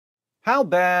How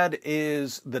bad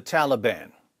is the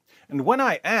Taliban? And when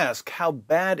I ask how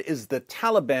bad is the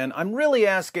Taliban, I'm really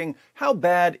asking how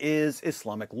bad is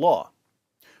Islamic law?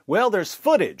 Well, there's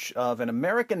footage of an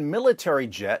American military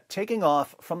jet taking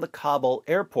off from the Kabul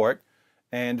airport,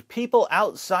 and people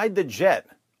outside the jet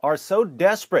are so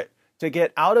desperate to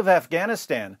get out of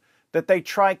Afghanistan that they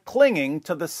try clinging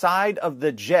to the side of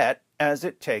the jet as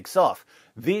it takes off.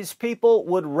 These people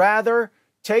would rather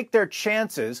take their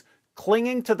chances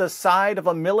clinging to the side of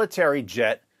a military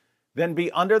jet than be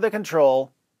under the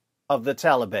control of the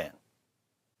Taliban.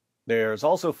 There's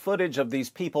also footage of these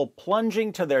people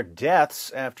plunging to their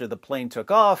deaths after the plane took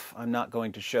off. I'm not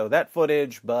going to show that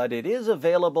footage, but it is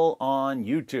available on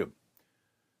YouTube.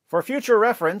 For future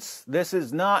reference, this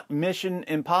is not Mission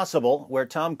Impossible, where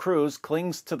Tom Cruise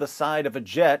clings to the side of a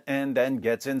jet and then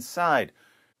gets inside.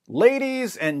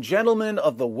 Ladies and gentlemen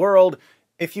of the world,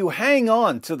 if you hang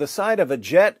on to the side of a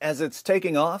jet as it's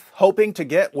taking off, hoping to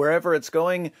get wherever it's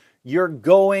going, you're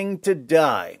going to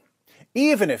die.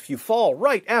 Even if you fall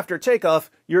right after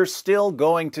takeoff, you're still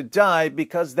going to die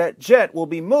because that jet will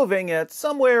be moving at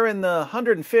somewhere in the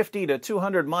 150 to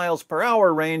 200 miles per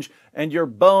hour range, and your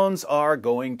bones are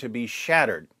going to be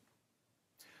shattered.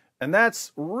 And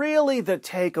that's really the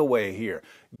takeaway here.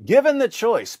 Given the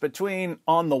choice between,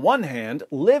 on the one hand,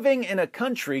 living in a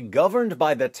country governed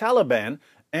by the Taliban,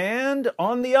 and,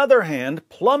 on the other hand,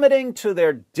 plummeting to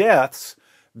their deaths,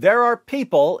 there are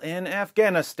people in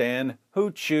Afghanistan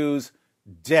who choose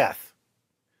death.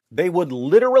 They would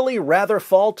literally rather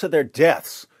fall to their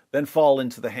deaths than fall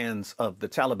into the hands of the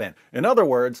Taliban. In other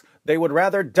words, they would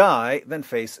rather die than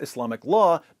face Islamic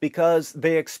law because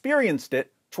they experienced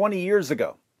it 20 years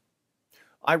ago.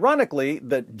 Ironically,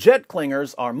 the jet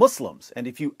clingers are Muslims, and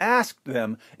if you asked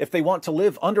them if they want to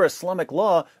live under Islamic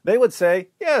law, they would say,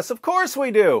 yes, of course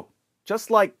we do. Just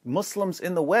like Muslims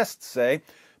in the West say,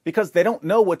 because they don't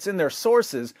know what's in their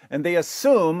sources, and they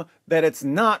assume that it's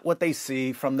not what they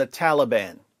see from the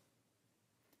Taliban.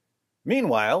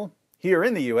 Meanwhile, here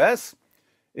in the U.S.,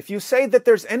 if you say that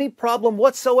there's any problem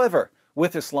whatsoever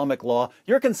with Islamic law,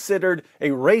 you're considered a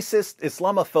racist,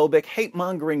 Islamophobic,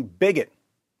 hate-mongering bigot.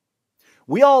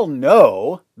 We all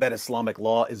know that Islamic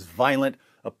law is violent,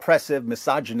 oppressive,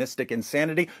 misogynistic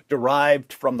insanity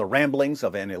derived from the ramblings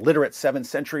of an illiterate 7th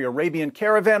century Arabian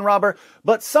caravan robber,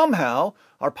 but somehow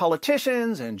our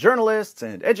politicians and journalists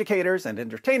and educators and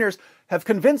entertainers have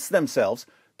convinced themselves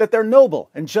that they're noble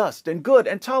and just and good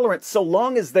and tolerant so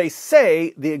long as they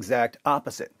say the exact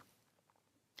opposite.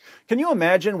 Can you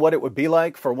imagine what it would be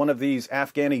like for one of these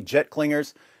Afghani jet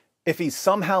clingers if he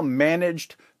somehow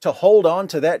managed to hold on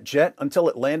to that jet until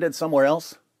it landed somewhere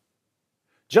else?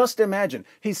 Just imagine,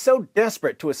 he's so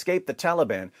desperate to escape the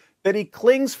Taliban that he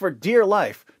clings for dear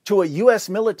life to a U.S.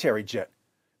 military jet.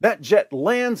 That jet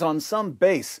lands on some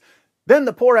base. Then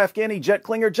the poor Afghani jet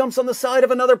clinger jumps on the side of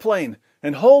another plane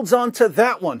and holds on to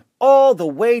that one all the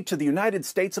way to the United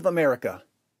States of America.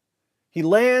 He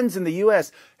lands in the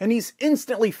U.S. and he's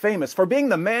instantly famous for being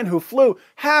the man who flew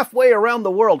halfway around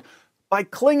the world by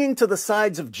clinging to the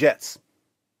sides of jets.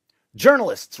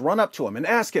 Journalists run up to him and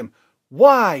ask him,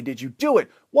 "Why did you do it?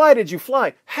 Why did you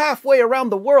fly halfway around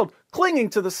the world clinging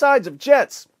to the sides of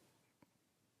jets?"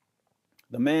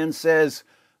 The man says,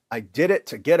 "I did it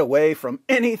to get away from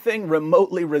anything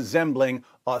remotely resembling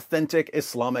authentic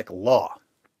Islamic law."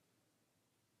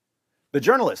 The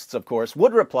journalists, of course,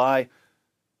 would reply,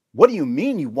 "What do you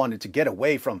mean you wanted to get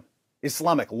away from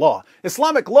Islamic law?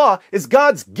 Islamic law is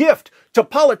God's gift to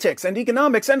politics and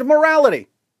economics and morality.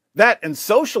 That and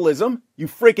socialism, you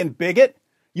freaking bigot,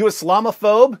 you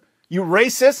Islamophobe, you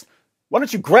racist. Why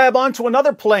don't you grab onto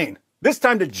another plane, this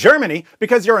time to Germany,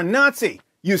 because you're a Nazi,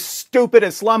 you stupid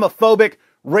Islamophobic,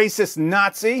 racist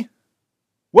Nazi.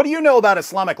 What do you know about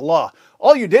Islamic law?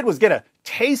 All you did was get a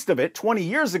taste of it 20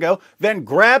 years ago, then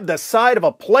grabbed the side of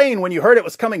a plane when you heard it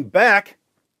was coming back."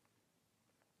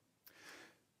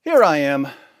 Here I am,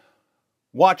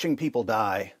 watching people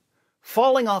die,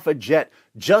 falling off a jet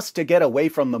just to get away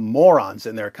from the morons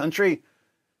in their country.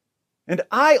 And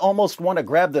I almost want to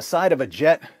grab the side of a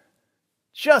jet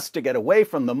just to get away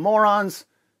from the morons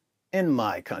in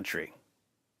my country.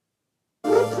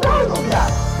 You proud of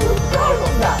that. You proud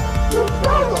of that. You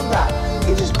proud of that.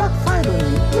 It just backfired on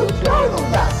you. You proud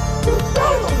of that. You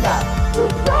proud of that. You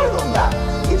proud of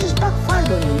that. It just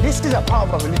backfired on you. This is a part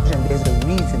of a religion. There's a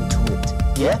reason to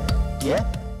it.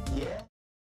 Yeah?